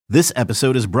This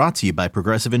episode is brought to you by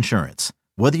Progressive Insurance.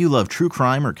 Whether you love true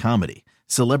crime or comedy,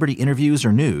 celebrity interviews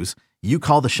or news, you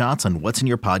call the shots on what's in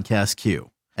your podcast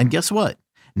queue. And guess what?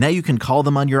 Now you can call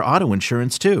them on your auto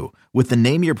insurance too with the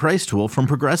Name Your Price tool from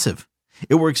Progressive.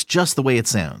 It works just the way it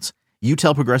sounds. You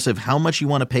tell Progressive how much you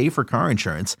want to pay for car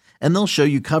insurance, and they'll show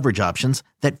you coverage options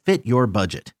that fit your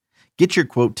budget. Get your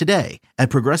quote today at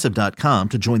Progressive.com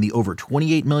to join the over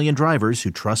 28 million drivers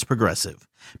who trust Progressive.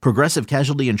 Progressive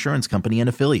Casualty Insurance Company and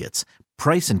Affiliates.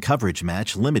 Price and coverage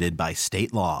match limited by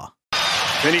state law.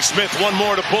 Finney Smith, one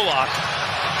more to Bullock.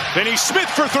 Finney Smith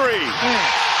for three.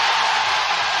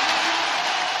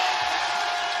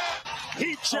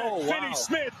 Heat check, Finney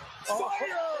Smith.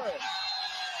 Fire!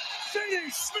 Finney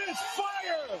Smith,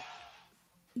 fire!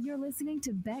 You're listening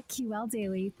to BetQL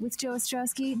Daily with Joe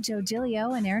Ostrowski, Joe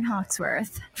Giglio, and Aaron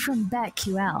Hawksworth from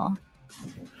BetQL.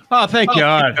 Oh, thank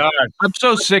God. I'm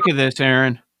so sick of this,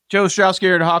 Aaron. Joe Ostrowski,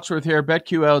 Aaron Hawksworth here,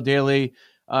 BetQL Daily.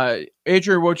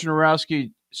 Adrian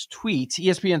Wojnarowski's tweets,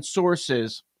 ESPN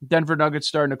sources, Denver Nuggets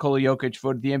star Nikola Jokic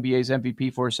voted the NBA's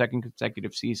MVP for a second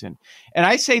consecutive season. And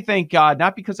I say thank God,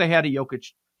 not because I had a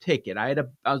Jokic ticket. I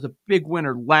was a big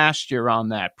winner last year on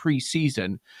that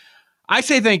preseason. I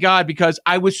say thank God because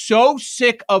I was so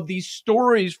sick of these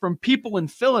stories from people in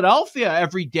Philadelphia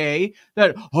every day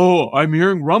that, I'm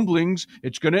hearing rumblings.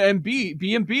 It's going to be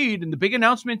Embiid, and the big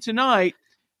announcement tonight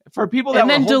for people that and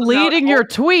then deleting your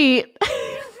tweet.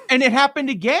 And it happened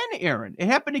again, Aaron. It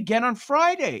happened again on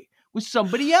Friday with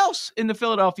somebody else in the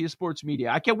Philadelphia sports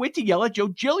media. I can't wait to yell at Joe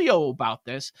Giglio about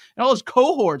this and all his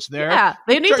cohorts there. Yeah,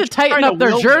 they need to tighten up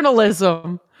their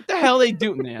journalism. What the hell are they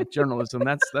doing? Man, journalism,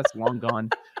 that's long gone.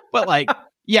 But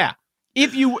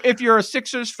if you're a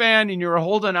Sixers fan and you're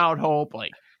holding out hope,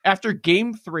 after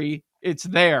game 3, it's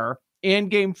there,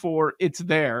 and game 4, it's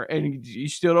there, and you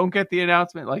still don't get the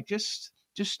announcement, just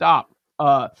stop.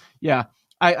 I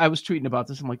was tweeting about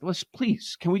this. I'm like,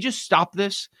 please, can we just stop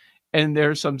this? And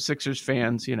there's some Sixers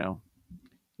fans,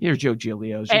 you're Joe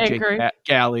Giglio's, you're Jake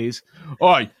Gallies.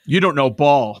 Oh, you don't know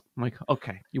ball. I'm like,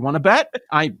 okay, you want to bet?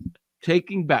 I'm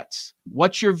taking bets.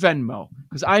 What's your Venmo?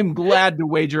 Because I'm glad to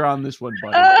wager on this one,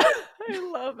 buddy.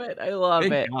 I love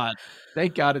it.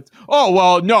 Thank God it's. Oh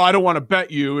well, no, I don't want to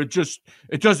bet you.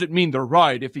 It doesn't mean they're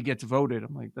right if he gets voted.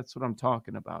 I'm like, that's what I'm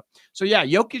talking about. So yeah,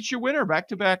 Jokic, your winner,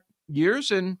 back-to-back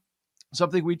years, and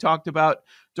something we talked about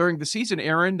during the season,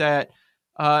 Aaron, that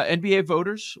NBA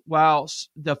voters, while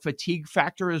the fatigue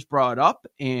factor is brought up,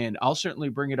 and I'll certainly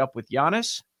bring it up with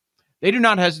Giannis, they do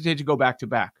not hesitate to go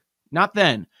back-to-back. Not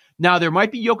then. Now, there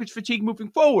might be Jokic fatigue moving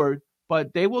forward,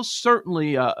 but they will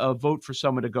certainly vote for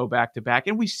someone to go back-to-back.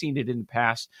 And we've seen it in the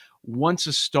past. Once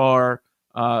a star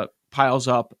piles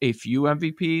up a few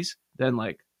MVPs, then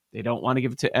they don't want to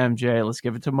give it to MJ. Let's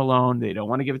give it to Malone. They don't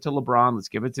want to give it to LeBron. Let's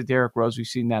give it to Derrick Rose. We've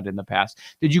seen that in the past.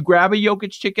 Did you grab a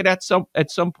Jokic ticket at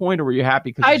some point, or were you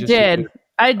happy?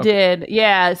 I did.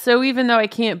 Yeah. So even though I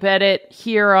can't bet it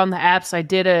here on the apps, I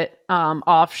did it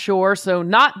offshore. So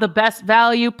not the best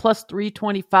value, plus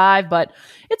 325, but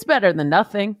it's better than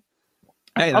nothing.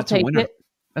 Hey, I'll take it.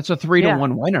 That's a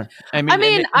 3-1 winner. I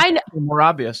mean, it's more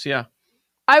obvious. Yeah.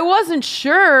 I wasn't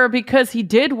sure because he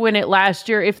did win it last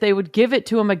year if they would give it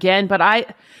to him again,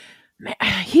 but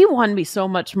he won me so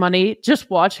much money just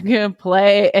watching him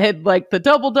play, and the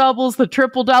double doubles, the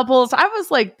triple doubles. I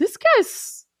was like, this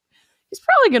guy's he's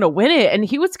probably going to win it. And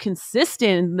he was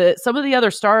consistent. Some of the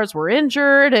other stars were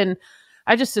injured, and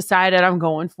I just decided I'm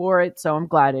going for it. So I'm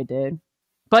glad I did.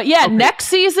 But yeah, Next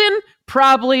season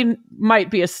probably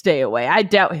might be a stay away. I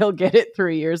doubt he'll get it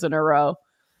 3 years in a row.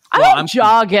 I hope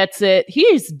Ja gets it.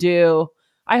 He's due.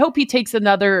 I hope he takes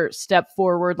another step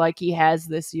forward like he has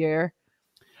this year.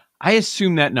 I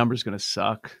assume that number's going to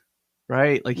suck,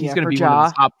 right? He's going to be one of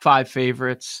the top 5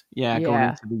 favorites. Going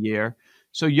into the year.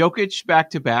 So Jokic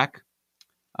back-to-back.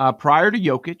 Prior to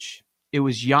Jokic, it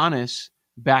was Giannis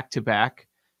back-to-back.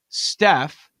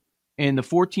 Steph in the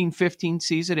 14-15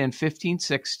 season and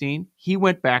 15-16, he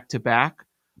went back-to-back.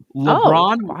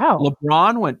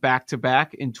 LeBron went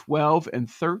back-to-back in 12 and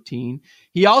 13.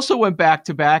 He also went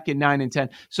back-to-back in 9 and 10.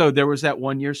 So there was that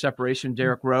 1 year separation.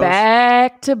 Derrick Rose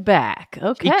back-to-back.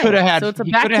 Okay, he could have had. So it's a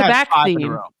back-to-back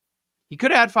theme. He could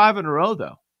have had 5 in a row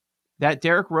though. That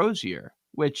Derrick Rose year,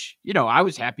 which I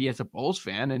was happy as a Bulls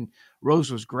fan, and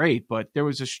Rose was great, but there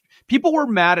was people were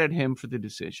mad at him for the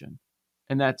decision,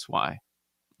 and that's why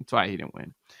he didn't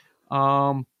win.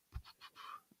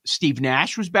 Steve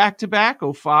Nash was back-to-back,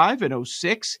 05 and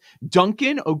 06.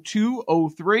 Duncan,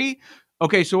 02, 03.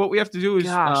 Okay, so what we have to do is...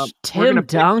 Tim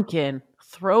Duncan,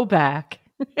 throwback.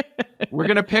 We're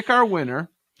going to pick our winner,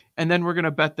 and then we're going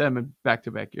to bet them in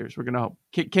back-to-back years. We're going to hope.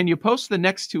 Can you post the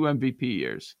next 2 MVP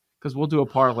years? because we'll do a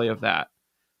parlay of that.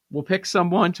 We'll pick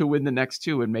someone to win the next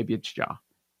two, and maybe it's Ja.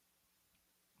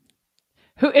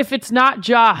 Who, if it's not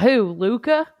Ja, who?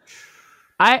 Luka?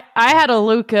 I had a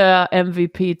Luka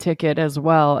MVP ticket as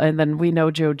well, and then we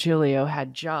know Joe Giglio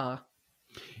had Ja.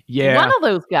 Yeah. One of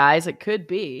those guys, it could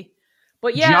be.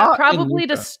 But yeah, Ja probably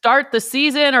to start the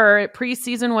season or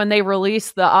preseason when they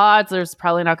release the odds, there's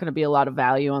probably not going to be a lot of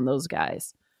value on those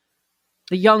guys.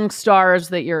 The young stars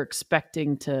that you're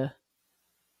expecting to.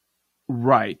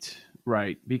 Right.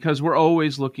 Because we're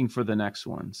always looking for the next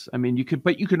ones. I mean, you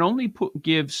can only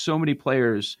give so many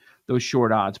players those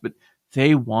short odds, but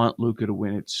they want Luka to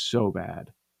win it so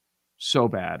bad.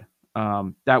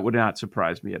 That would not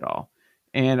surprise me at all.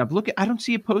 And I'm looking, I don't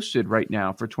see it posted right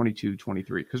now for 22-23.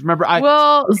 Because remember,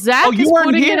 Zach is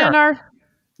putting it in our.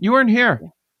 You weren't here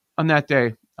on that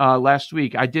day last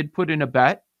week. I did put in a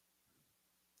bet.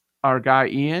 Our guy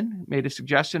Ian made a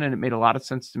suggestion, and it made a lot of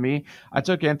sense to me. I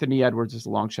took Anthony Edwards as a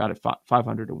long shot at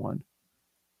 500 to 1.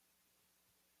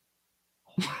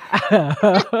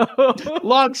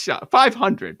 Long shot,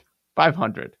 500.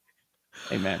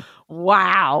 Amen.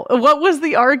 Wow. What was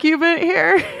the argument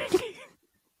here?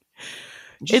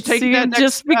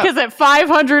 Just because at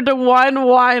 500 to 1,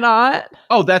 why not?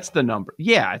 Oh, that's the number.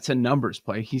 Yeah, it's a numbers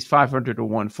play. He's 500 to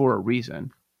 1 for a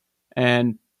reason.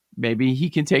 And maybe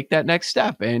he can take that next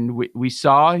step. And we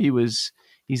saw he's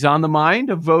on the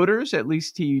mind of voters. At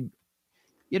least he,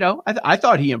 I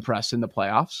thought he impressed in the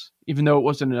playoffs, even though it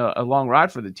wasn't a long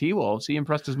ride for the T-Wolves. He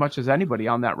impressed as much as anybody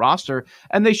on that roster,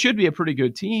 and they should be a pretty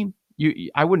good team.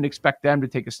 I wouldn't expect them to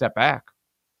take a step back.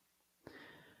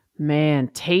 Man,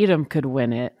 Tatum could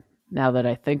win it. Now that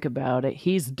I think about it,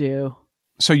 he's due.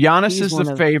 So Giannis is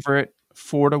the favorite,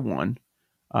 4 to 1.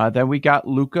 Then we got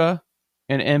Luka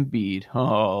and Embiid.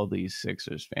 Oh, these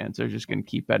Sixers fans are just going to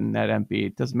keep betting that Embiid.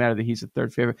 It doesn't matter that he's the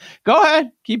third favorite. Go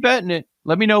ahead, keep betting it.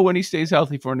 Let me know when he stays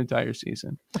healthy for an entire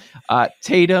season.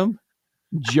 Tatum,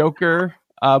 Joker,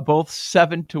 both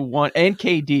 7 to 1, and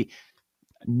KD.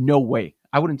 No way.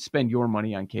 I wouldn't spend your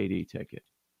money on KD ticket.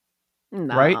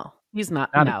 No, right? He's not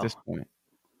at this point.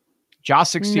 Ja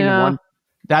 16 to 1.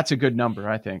 That's a good number,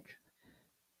 I think.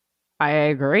 I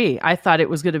agree. I thought it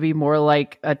was going to be more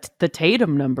like the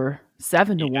Tatum number,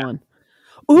 7 to 1.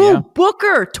 Ooh,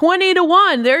 Booker, 20 to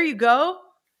 1. There you go.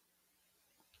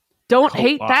 Don't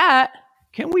hate that.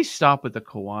 Can we stop with the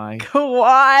Kawhi?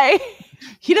 Kawhi.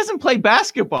 He doesn't play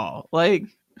basketball. Like,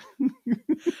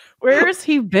 where has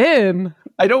he been?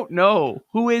 I don't know.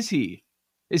 Who is he?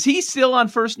 Is he still on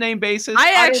first name basis?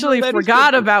 I actually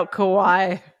forgot about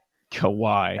Kawhi.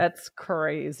 Kawhi. That's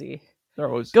crazy.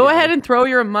 Go ahead and throw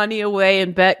your money away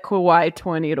and bet Kawhi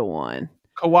 20 to 1.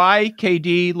 Kawhi,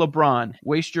 KD, LeBron.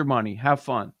 Waste your money. Have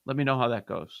fun. Let me know how that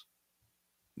goes.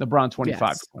 LeBron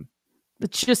 25 to 1.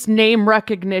 It's just name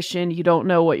recognition. You don't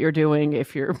know what you're doing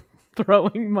if you're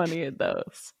throwing money at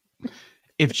those.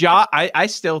 If Ja, I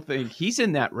still think he's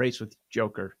in that race with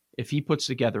Joker. If he puts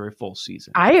together a full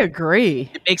season. I agree.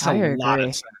 It makes a lot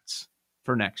of sense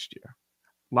for next year.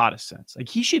 A lot of sense. Like,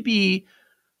 he should be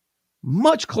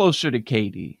much closer to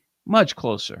KD. Much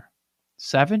closer.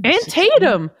 7? And 16?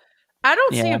 Tatum. I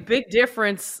don't see a big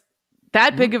difference.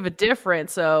 That big of a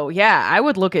difference. So, yeah, I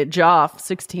would look at Joff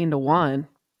 16 to 1.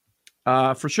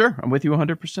 For sure. I'm with you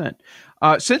 100%.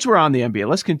 Since we're on the NBA,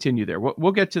 let's continue there.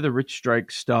 We'll get to the Rich Strike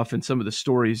stuff and some of the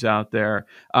stories out there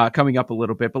coming up a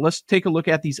little bit. But let's take a look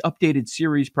at these updated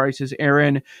series prices,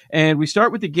 Aaron. And we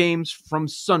start with the games from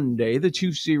Sunday, the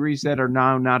 2 series that are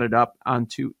now knotted up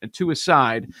onto a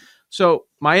side. So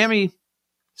Miami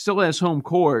still has home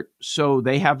court, so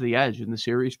they have the edge in the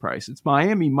series price. It's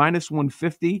Miami minus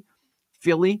 150,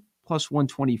 Philly plus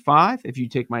 125. If you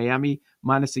take Miami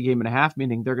minus a game and a half,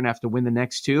 meaning they're going to have to win the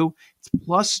next 2, it's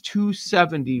plus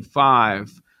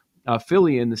 275.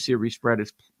 Philly in the series spread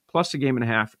is plus a game and a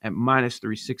half at minus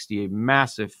 360, a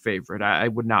massive favorite. I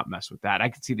would not mess with that. I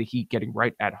could see the Heat getting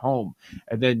right at home.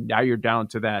 And then now you're down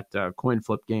to that coin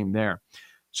flip game there.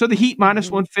 So the Heat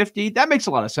minus 150, that makes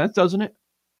a lot of sense, doesn't it?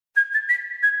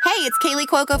 Hey, it's Kaylee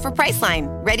Cuoco for Priceline.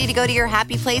 Ready to go to your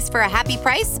happy place for a happy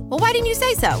price? Well, why didn't you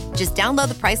say so? Just download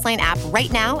the Priceline app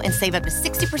right now and save up to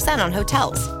 60% on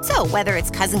hotels. So whether it's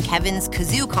Cousin Kevin's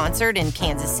Kazoo Concert in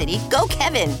Kansas City, go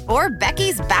Kevin, or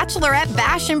Becky's Bachelorette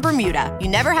Bash in Bermuda, you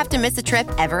never have to miss a trip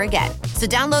ever again. So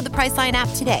download the Priceline app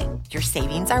today. Your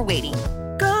savings are waiting.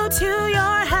 Go to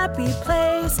your happy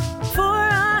place for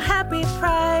a happy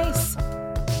price.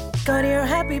 Go to your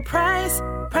happy price,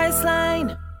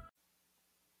 Priceline.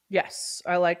 Yes,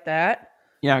 I like that.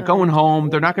 Yeah, going home.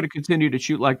 They're not going to continue to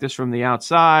shoot like this from the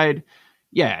outside.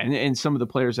 Yeah, and some of the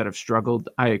players that have struggled,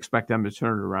 I expect them to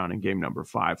turn it around in game number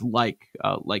 5, like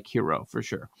Hero for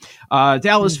sure.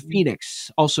 Dallas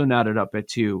Phoenix also knotted up at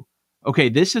 2. Okay,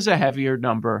 this is a heavier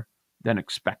number than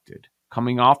expected.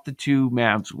 Coming off the 2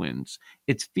 Mavs wins,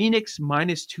 it's Phoenix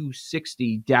minus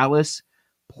 260, Dallas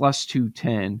plus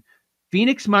 210,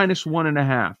 Phoenix minus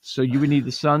 1.5. So you would need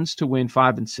the Suns to win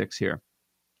 5 and 6 here,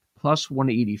 plus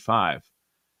 185.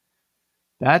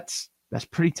 That's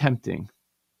pretty tempting.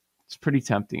 It's pretty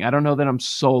tempting. I don't know that I'm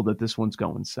sold that this one's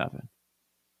going 7.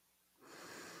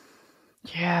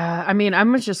 Yeah, I mean,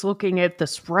 I'm just looking at the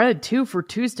spread too for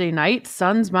Tuesday night.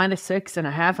 Suns minus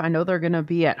 6.5. I know they're going to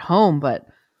be at home, but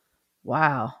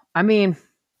wow. I mean,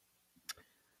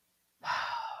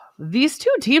 these 2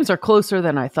 teams are closer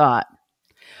than I thought.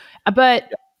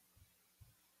 But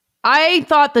I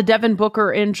thought the Devin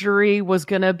Booker injury was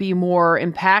going to be more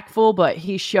impactful, but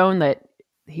he's shown that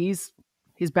he's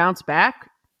bounced back.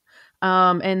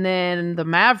 And then the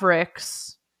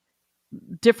Mavericks,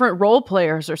 different role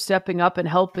players are stepping up and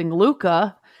helping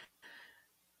Luka.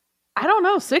 I don't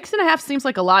know. 6.5 seems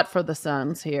like a lot for the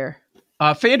Suns here.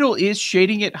 FanDuel is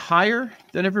shading it higher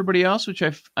than everybody else, which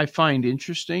I find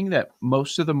interesting, that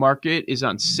most of the market is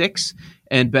on 6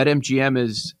 and BetMGM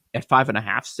is at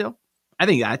 5.5 still. I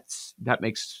think that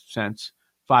makes sense.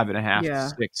 5.5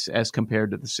 to 6 as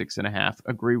compared to the 6.5.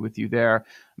 Agree with you there.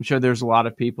 I'm sure there's a lot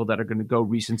of people that are going to go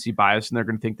recency bias and they're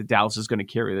going to think that Dallas is going to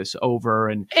carry this over.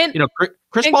 And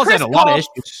Chris Paul's had a lot of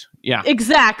issues. Yeah,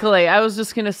 exactly. I was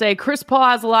just going to say Chris Paul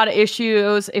has a lot of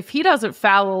issues. If he doesn't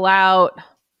foul out,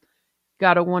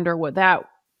 got to wonder what that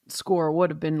score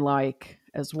would have been like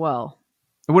as well.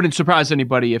 It wouldn't surprise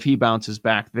anybody if he bounces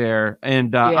back there.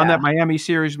 And on that Miami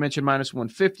series, mentioned minus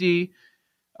 150.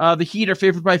 The Heat are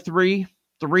favored by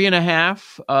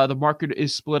 3.5. The market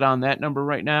is split on that number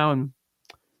right now, and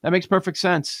that makes perfect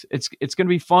sense. It's going to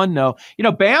be fun, though.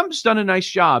 Bam's done a nice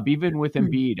job, even with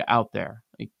Embiid out there.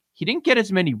 He didn't get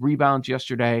as many rebounds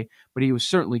yesterday, but he was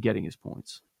certainly getting his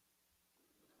points.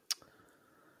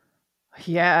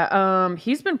 Yeah,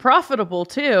 he's been profitable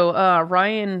too.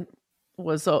 Ryan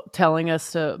was telling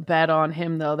us to bet on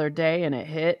him the other day, and it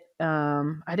hit.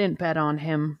 I didn't bet on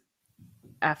him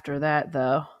after that,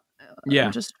 though. Yeah.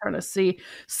 I'm just trying to see.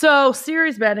 So,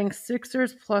 series betting,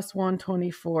 Sixers plus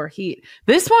 124, Heat.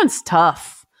 This one's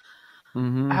tough.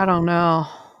 Mm-hmm. I don't know.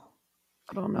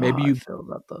 Maybe how you I feel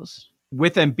about those.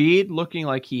 With Embiid looking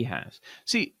like he has.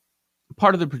 See,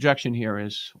 part of the projection here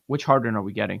is, which Harden are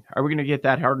we getting? Are we going to get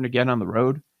that Harden again on the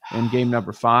road in game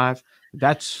number 5?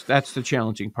 That's the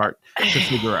challenging part to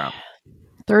figure out.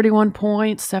 31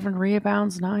 points, 7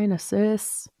 rebounds, 9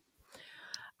 assists.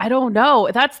 I don't know.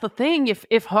 That's the thing.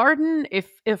 If Harden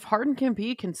can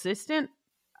be consistent,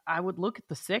 I would look at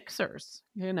the Sixers.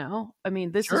 I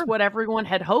mean, this is what everyone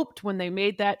had hoped when they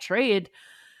made that trade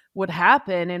would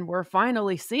happen, and we're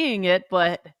finally seeing it.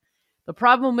 But the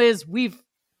problem is we've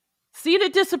seen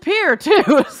it disappear too.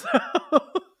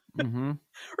 Mm-hmm.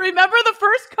 Remember the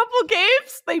first couple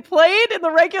games they played in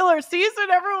the regular season?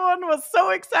 Everyone was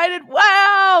so excited.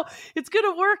 Wow, it's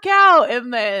gonna work out,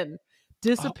 and then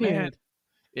disappeared.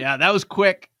 Yeah, that was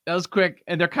quick.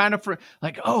 And they're kind of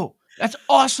like, oh, that's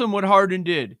awesome what Harden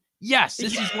did. Yes,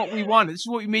 this is what we wanted. This is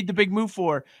what we made the big move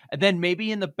for. And then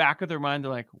maybe in the back of their mind,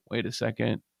 they're like, wait a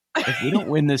second. If we don't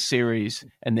win this series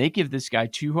and they give this guy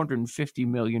 $250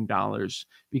 million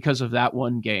because of that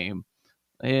one game,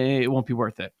 it won't be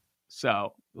worth it. So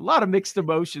a lot of mixed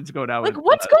emotions going on. Like,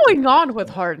 what's going on with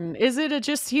Harden? Is it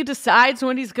just he decides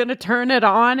when he's going to turn it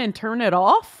on and turn it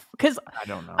off? Because I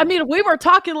don't know. I mean, we were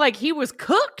talking like he was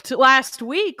cooked last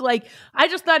week. Like, I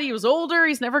just thought he was older.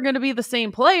 He's never going to be the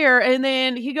same player. And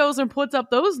then he goes and puts up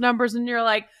those numbers and you're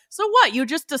like, so what? You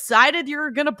just decided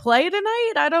you're going to play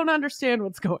tonight? I don't understand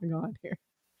what's going on here.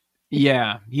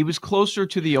 Yeah, he was closer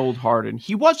to the old Harden.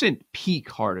 He wasn't peak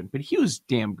Harden, but he was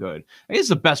damn good. He's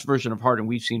the best version of Harden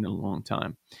we've seen in a long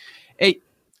time.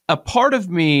 A part of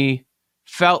me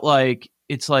felt like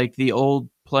it's like the old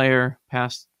player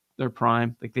past their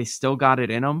prime. Like they still got it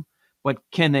in them, but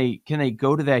can they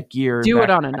go to that gear? Do it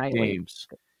on a nightly games?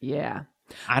 Yeah,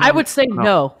 I would say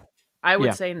no. I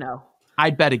would say no.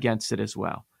 I'd bet against it as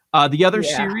well. The other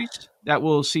series that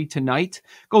we'll see tonight,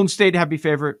 Golden State happy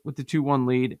favorite with the 2-1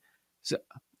 lead. So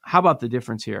how about the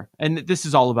difference here? And this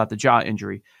is all about the jaw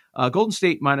injury. Golden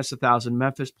State minus 1,000,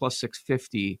 Memphis plus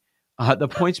 650. The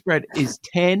point spread is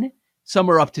 10. Some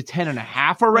are up to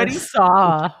 10.5 already.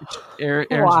 Aaron's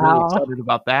really excited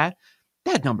about that.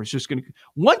 That number is just going to,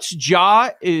 once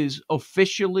Ja is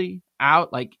officially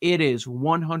out, like it is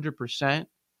 100%,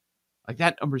 like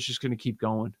that number is just going to keep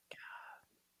going.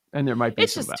 And there might be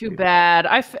it's just too bad.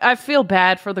 I feel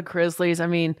bad for the Grizzlies. I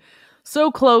mean,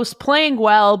 so close, playing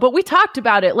well, but we talked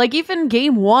about it. Like even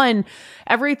game 1,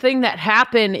 everything that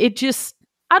happened, it just,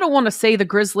 I don't want to say the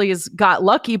Grizzlies got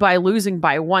lucky by losing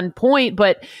by 1 point,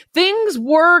 but things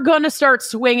were going to start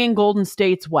swinging Golden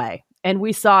State's way. And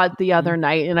we saw it the other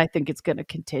night, and I think it's going to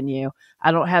continue.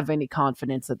 I don't have any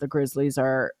confidence that the Grizzlies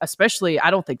are, especially,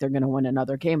 I don't think they're going to win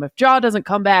another game if Ja doesn't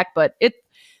come back, but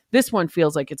this one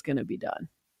feels like it's going to be done.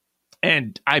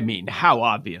 And I mean, how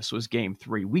obvious was game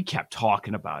 3? We kept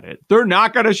talking about it. They're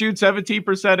not going to shoot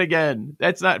 17% again.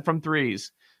 That's not from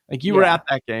threes. Like you were at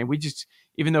that game. We just,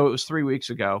 even though it was 3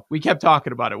 weeks ago, we kept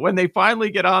talking about it. When they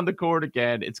finally get on the court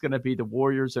again, it's going to be the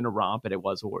Warriors in a romp, and it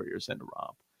was Warriors in a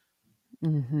romp.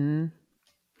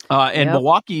 Mm-hmm.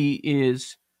 Milwaukee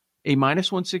is a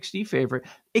 -160 favorite.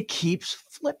 It keeps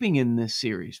flipping in this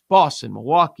series. Boston,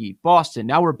 Milwaukee, Boston.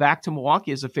 Now we're back to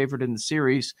Milwaukee as a favorite in the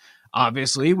series,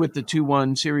 obviously with the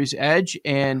 2-1 series edge.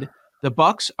 And the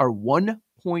Bucks are 1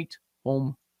 point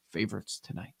home favorites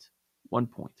tonight. 1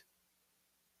 point.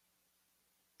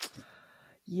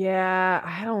 Yeah,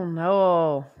 I don't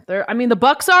know. The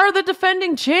Bucks are the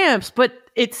defending champs, but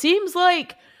it seems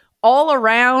like all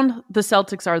around, the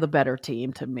Celtics are the better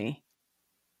team to me.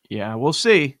 Yeah, we'll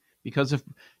see. Because if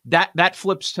that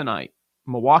flips tonight,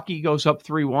 Milwaukee goes up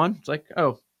 3-1. It's like,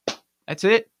 oh, that's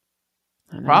it.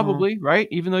 Probably, right?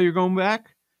 Even though you're going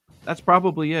back, that's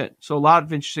probably it. So a lot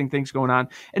of interesting things going on.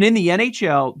 And in the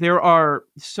NHL, there are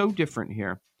so different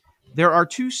here. There are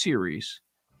 2 series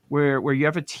where you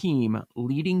have a team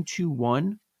leading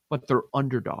 2-1, but they're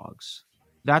underdogs.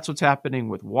 That's what's happening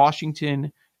with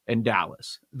Washington and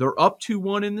Dallas. They're up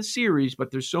 2-1 in the series,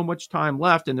 but there's so much time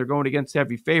left, and they're going against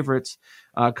heavy favorites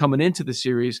coming into the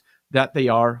series that they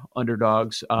are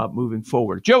underdogs moving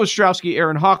forward. Joe Ostrowski,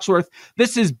 Aaron Hawksworth.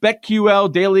 This is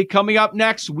BetQL Daily. Coming up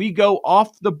next, we go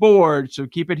off the board, so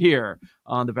keep it here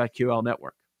on the BetQL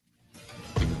Network.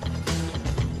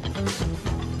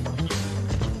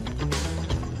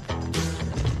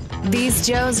 These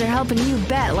Joes are helping you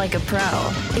bet like a pro.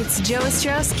 It's Joe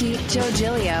Ostrowski, Joe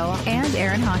Giglio, and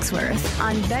Aaron Hawksworth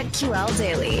on BetQL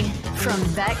Daily from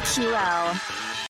BetQL.